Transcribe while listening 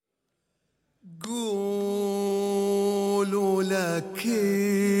قولوا لك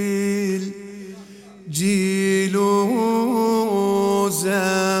الجيل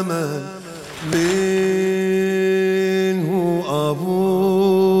زمن منه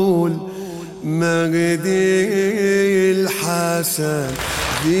أبو المهدي الحسن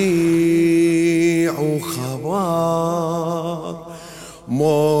ذيع خبر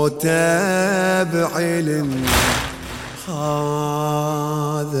موت بعلم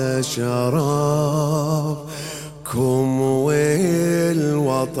هذا شرفكم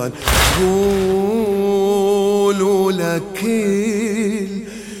والوطن. قولوا لك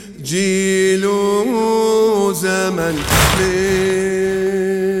الجيل زمن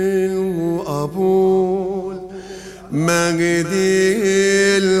منه أبو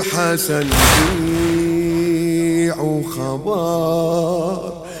المهدي الحسن ذيع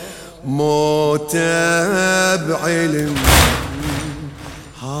خبر موت بعلم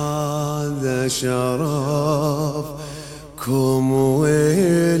هذا شرفكم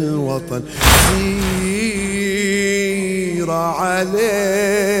والوطن. سيرة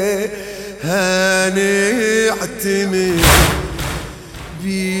عليها نعتمد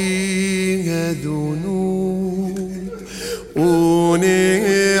بيها ذنوب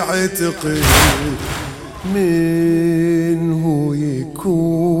ونعتقد منه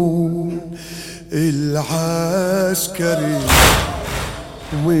يكون العسكري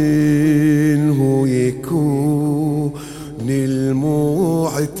منه يكون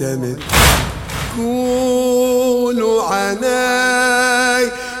المعتمد. قولوا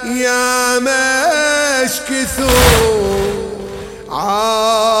عني يا مشكثوا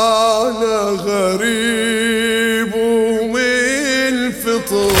على غريب ومن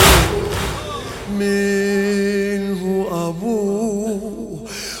فطور منه أبوه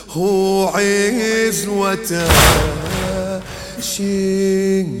هو عزوته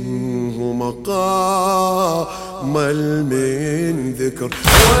شنه مقام من ذكر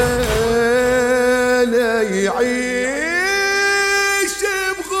ولا يعيش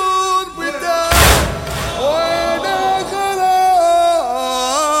بغربته ولا غرام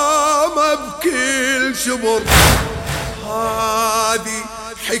بكل شبر. هذه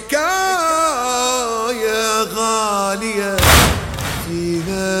حكاية غالية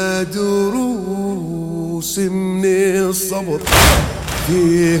فيها دروس من الصبر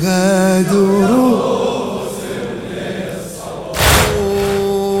فيها دروس من الصبر.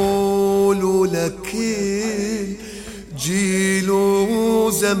 قولوا لك الجيل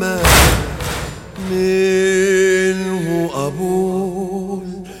زمان منه أبو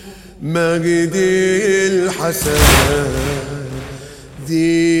المهدي الحسن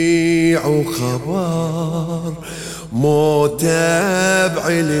ذيع خبر موت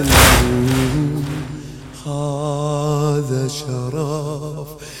بعلم هذا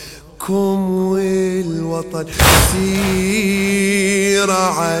شرفكم والوطن. سيرة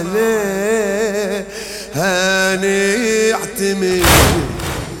عليها نعتمد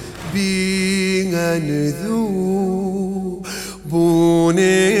بيها نذوب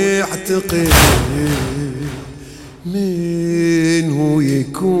ونعتقد منه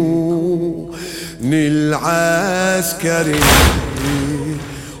يكون العسكري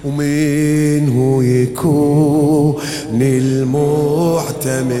ومنه يكون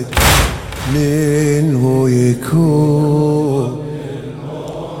المعتمد منه يكون.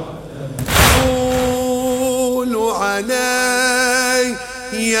 قولوا علي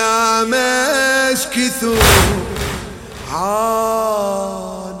يا مشكثوا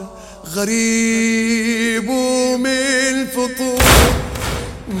عان غريب ومن فطور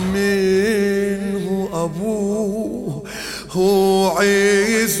منه أبوه هو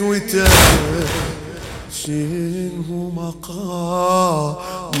عزوته شنه مقام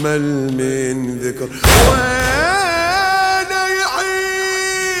من ذكر وانا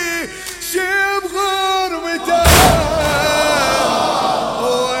يعيش بغربته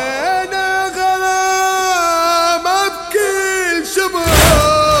وانا غرام بكل شبر.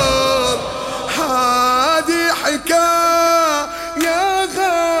 هذه حكاية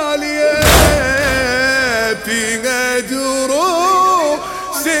غالية فيها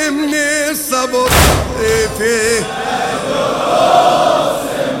دروس من الصبر فيها دروس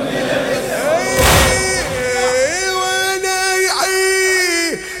من الصبر. وانا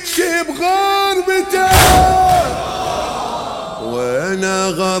يعيش بغربته وانا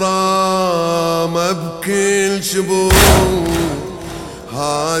غرام بكل شبور.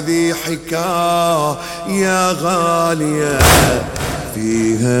 هذه حكاية غالية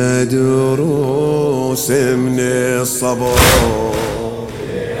فيها دروس من الصبر.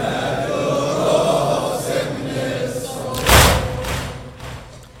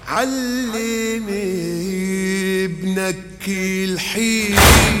 علم ابنك كل حين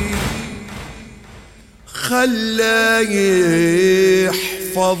خلى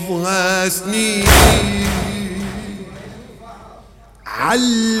يحفظها سنين.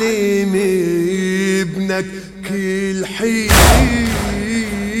 علم ابنك كل حين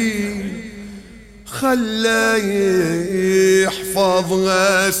خلى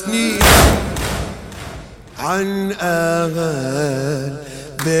يحفظها سنين عن أهل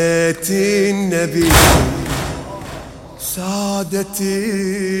بيت النبي سادة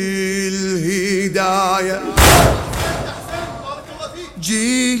الهداية.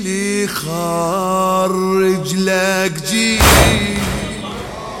 جيلي خرج لك جيل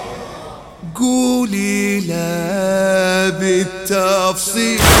قولي لا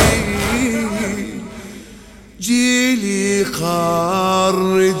بالتفصيل. جيلي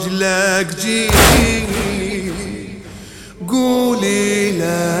خرج لك جيل قولي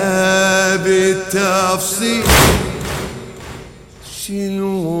لا بالتفصيل.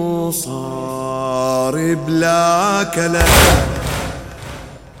 شنو صار بلا كلام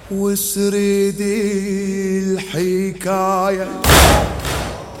وسرد الحكاية.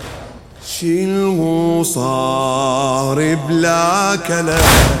 شنو صار بلا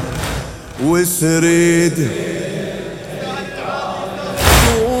كلام وسرد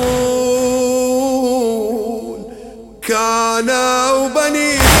كانوا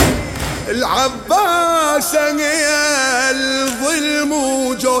بني العباس الظلم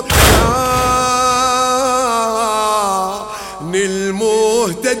وجود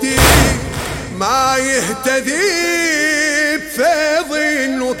المهتدي ما يهتدي بفيض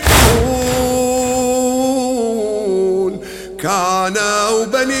النور. كانوا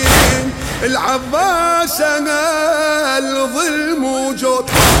بني العباس الظلم وجود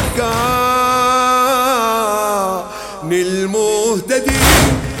كان المهتدي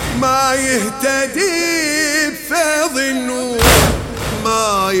ما يهتدي بفيض النور.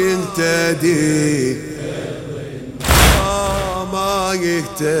 ما يهتدي ما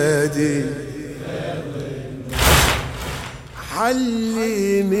يهتدي.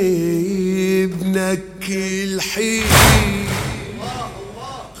 علم ابنك كل حين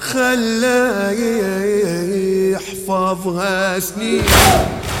خلى يحفظها سنين.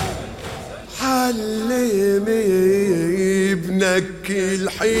 علم ابنك كل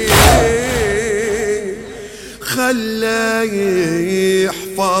حين خلى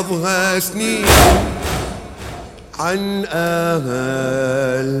يحفظها سنين عن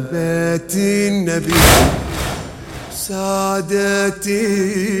أهل بيت النبي سادة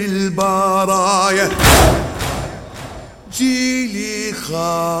البرايا. جيلي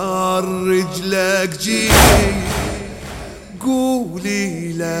خرج لك جيل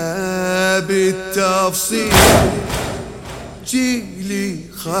قولي لا بالتفصيل. جيلي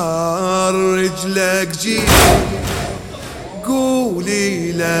خرج لك جيل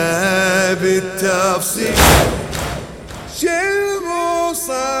قولي لا بالتفصيل. شنو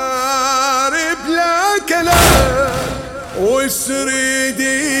صار بلا كلام وسرد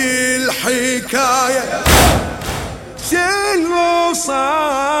الحكاية. شنو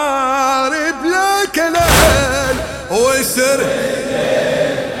صار بلا كلام وسرد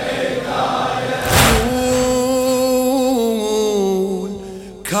الحكاية.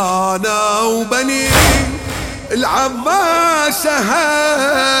 كانوا بني العباس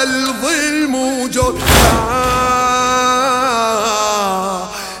الظلم وجود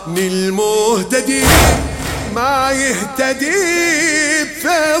المهتدي ما يهتدي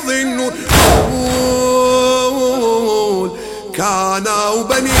بفيض النور. كانوا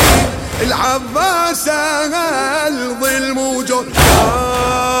بني العباس الظلم وجود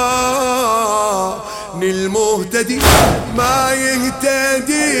المهتدي ما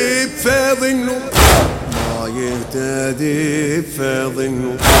يهتدي بفيض النور. ما يهتدي بفيض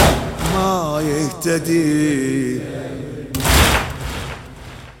النور. ما يهتدي.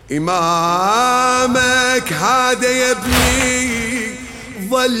 إمامك هذا يا ابني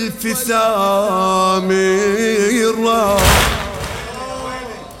ظل في سامرة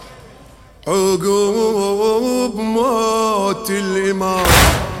عقوب موت الإمام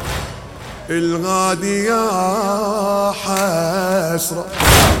الغادي يا حسرة.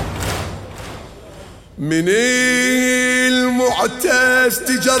 من المعتز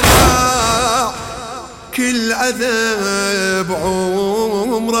تجرع كل عذاب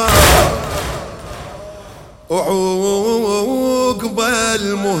عمره وعقب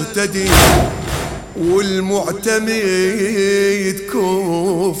المهتدي والمعتمد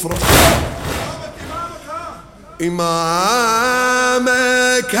كفره. إمامك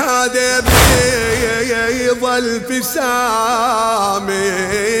هذا يظل في سامرة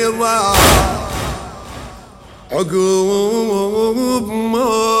عقب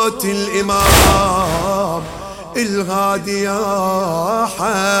موت الإمام الغادي يا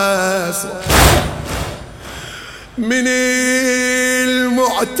حسرة، من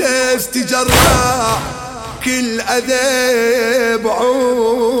المعتز تجرع كل أذى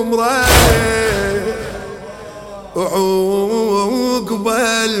بعمره، وعقب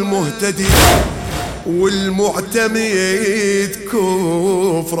المهتدي والمعتمد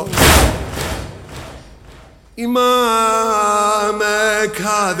كفره. إمامك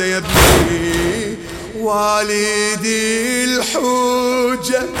هذا يا ابني والدي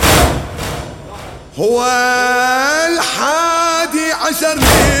الحجة، هو 11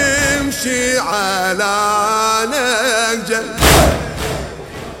 نمشي على نهجه،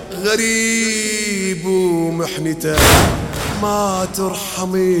 غريب ومحنته ما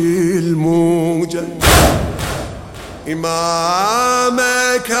ترحم الموجة.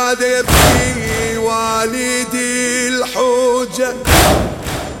 إمامك هذا يا ابني والدي الحجة،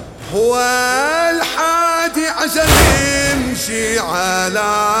 هو 11 يمشي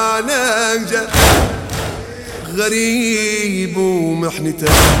على نهجه، غريب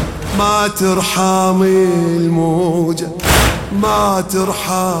ومحنته ما ترحم الموجة، ما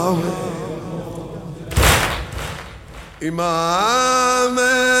ترحم.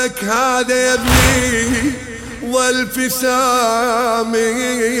 إمامك هذا يا ابني ظل في سامرة،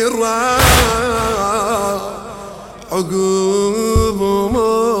 عقب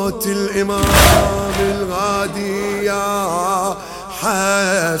موت الإمام الغادي يا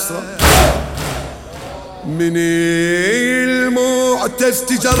حسرة، من المعتز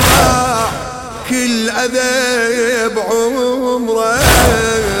تجرع كل أذى بعمره،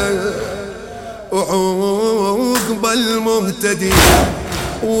 وعقب المهتدي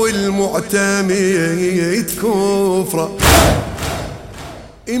والمعتمد كفره.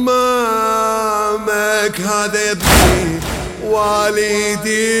 إمامك هذا يا ابني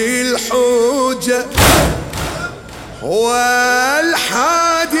والدي الحجة، هو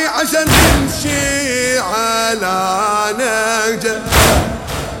 11 يمشي على نهجه،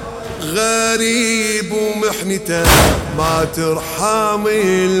 غريب ومحنته ما ترحم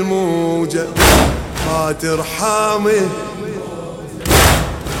الموجة، ما ترحم.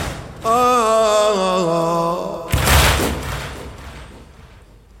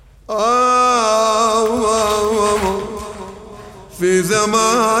 في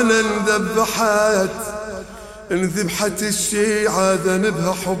زمان انذبحت الشيعة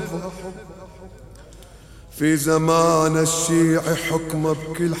ذنبها حبه، في زمان الشيعي حكمه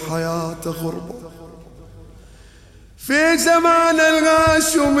بكل حياته غربة، في زمان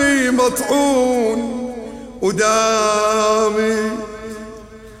الغاشمي مطعون ودامي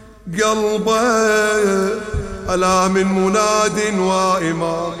قلبه، ألا من مناد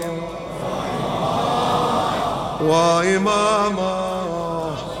وإماما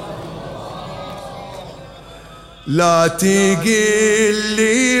لا تقل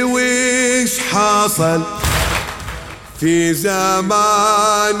لي وش حصل في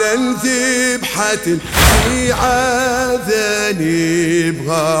زمان انذبحت الشيعة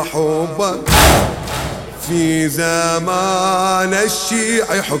ذنبها حبه، في زمان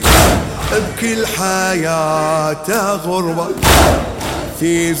الشيعي حكم بكل حياته غربة،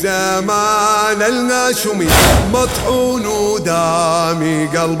 في زمان الغاشمي مطعون ودامي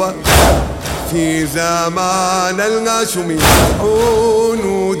قلبه، في زمان الغاشمي مطعون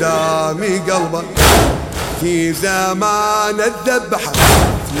ودامي قلبه، في زمان الذبحة،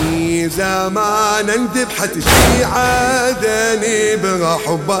 في زمان انذبحت الشيعة ذنبها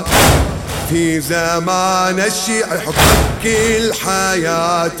حبه، في زمان الشيعي حكم كل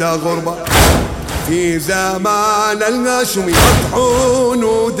حياته غربة، في زمان الغاشمي مطعون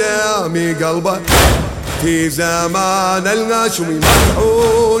ودامي قلبه، في زمان الغاشمي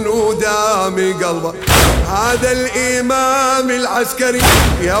مطعون ودامي قلبه. هذا الإمام العسكري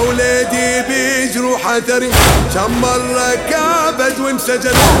يا ولدي بجروح ثري، كم مرة كابد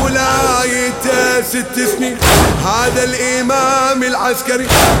وانسجن ولايته 6 سنين. هذا الإمام العسكري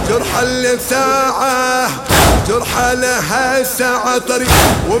جرح الساعة، جرح لها الساعة طريق،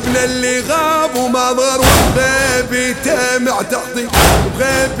 وابن اللي غاب وما ظهر وغيبته معتقدي،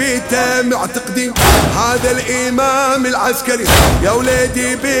 وغيبته معتقدي. هذا الإمام العسكري يا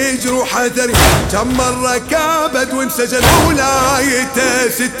ولدي بجروح ثري، كم مرة كابد وانسجن ولايته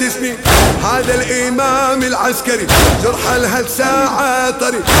 6 سنين. هذا الإمام العسكري جرح لها الساعة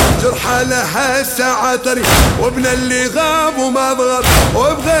طريق، جرح لها الساعة طريق، وابن اللي غاب وما ظهر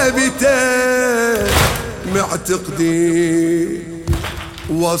وبغيبته معتقدي.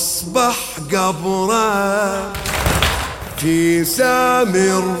 واصبح قبره في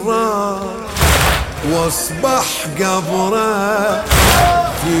سامرة، واصبح قبره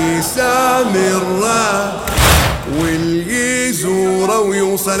في سامرة، واللي يزوره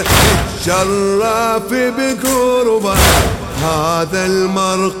ويوصل شرف بقربه هذا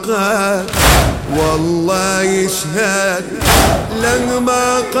المرقد. والله يشهد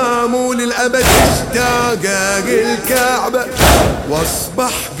لما قاموا للأبد اشتاق الكعبة،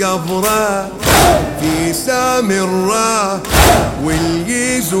 واصبح قبره في سامرة،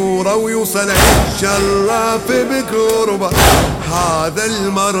 واللي يزوره ويوصل شرف بقربه هذا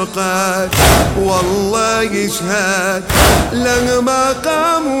المرقد. والله يشهد لما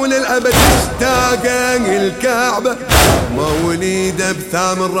قاموا للأبد اشتاق الكعبة، موليده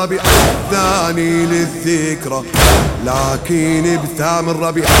بثامن ربيع الثاني للذكرى، لكن بثامن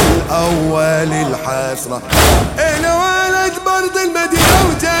ربيع الأول الحسرة. الولد برد المدينة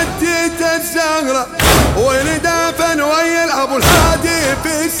وجدته الزهرة، وندفن ويا الأبو الهادي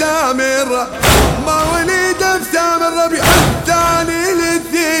في سامرة، موليده بثامن ربيع الثاني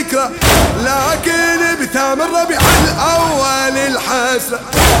للذكرى، لكن بثامن ربيع الأول الحسرة.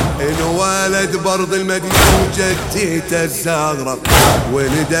 الولد برد المدينة وجدته الزهرة،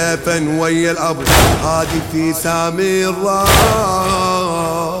 وندفن ويا الأبو الهادي في سامرة.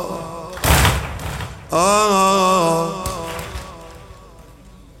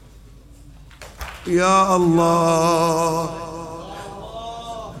 يا الله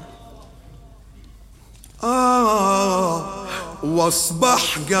واصبح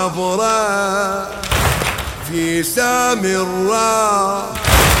قبره في سامرة،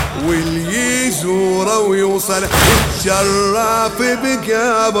 واللي يزوره ويوصل يتشرف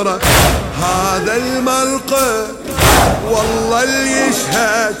بقبره هذا الملقى. والله اللي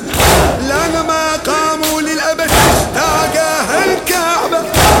يشهد لما قاموا للأبد اشتاقه الكعبة،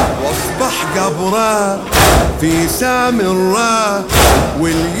 واصبح قبره في سامرة،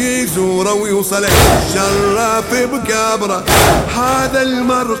 واللي يزوره ويوصل يتشرف بقبره هذا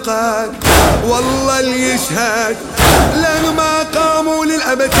المرقد. والله اللي يشهد لما قاموا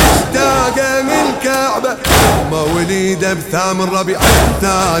للأبد اشتاقه الكعبة، موليده بثامن ربيع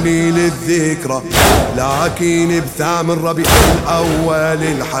الثاني للذكرى، لكن بثامن ربيع الأول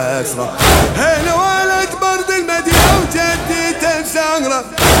الحسرة. الولد برد المدينة وجدته الزهرة،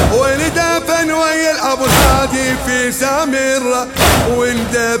 وندفن ويا الأبو الهادي في سامرة،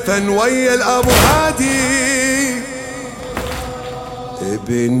 وندفن ويا الأبو الهادي.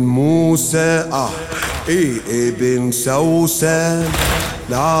 ابن موسى ابن سوسن،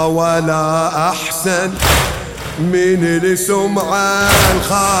 لا ولا أحسن من السمعة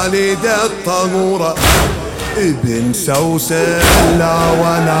الخالدة الطهورة. ابن سوسن لا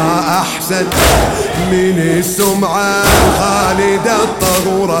ولا أحسن من السمعة الخالدة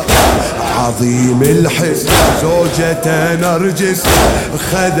الطهورة. عظيم الحس زوجته نرجس،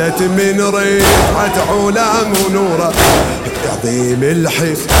 خذت من ريحة علام ونوره. عظيم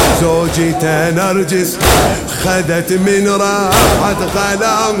الحس زوجته نرجس، خذت من راحة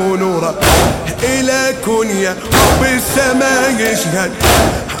غلام ونوره. إلى كنية رب السماء يشهد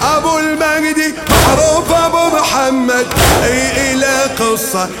أبو المهدي معروف أبو محمد. إلى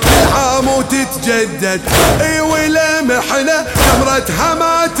قصة العام وتتجدد، ولا محنة ثمرتها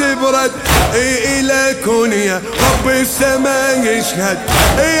ما تبرد. إلى كنية رب السماء يشهد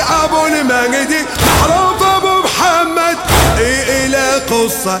أبو المهدي معروف أبو محمد. إلى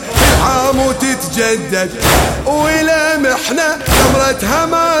قصة العام وتتجدد، ولا محنة ثمرتها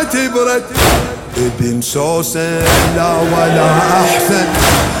ما تبرد. ابن سوسن لا ولا أحسن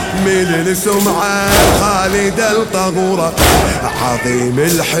من السمعة خالدة الطهورة. عظيم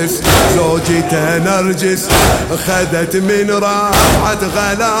الحس زوجته نرجس، خذت من راحة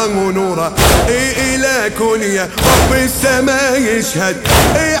غلام ونوره. إلى كنية رب السماء يشهد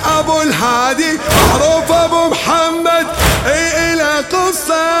أبو الهادي معروف أبو محمد. إلى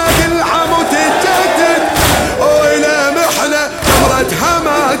قصة العام وتتجدد، وإلى محنة ثمرتها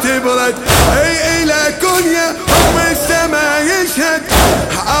ما تبرد. إلى كنية رب السماء يشهد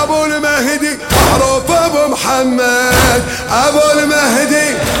أبو المهدي معروف أبو محمد. أبو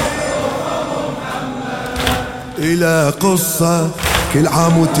المهدي إلى قصة كل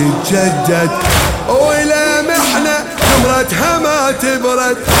عام وتتجدد، وإلى محنة ثمرتها ما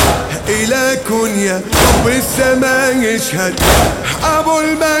تبرد. إلى كنية رب السماء يشهد أبو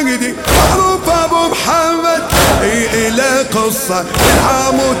المهدي معروف أبو محمد. إلى قصة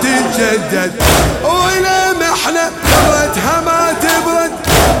العام وتتجدد، وإلى محنة ثمرتها ما تبرد.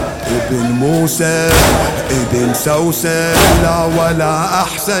 ابن موسى ابن سوسن لا ولا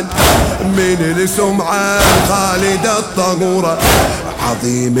أحسن من السمعة الخالدة الطهورة.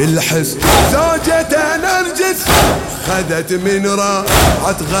 عظيم الحس زوجته نرجس، خذت من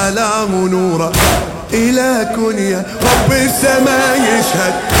راحة غلام ونوره. إلى كنية رب السما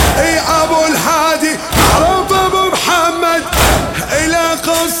يشهد. اي ابو الحادي معروف ابو محمد، إلى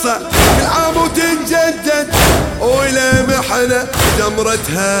قصة العام وتنجدد، وإلى محنة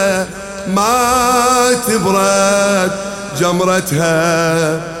جمرتها ما تبرد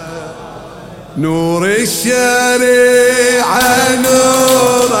جمرتها. نور الشريعة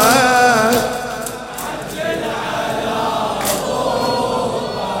نورك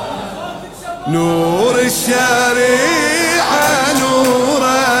نور الشريعة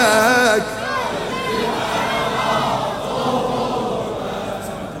نورك،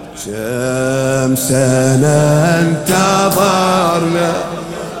 شمسنا انتظرنا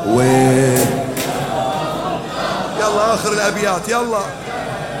وين. يلا آخر الأبيات يلا.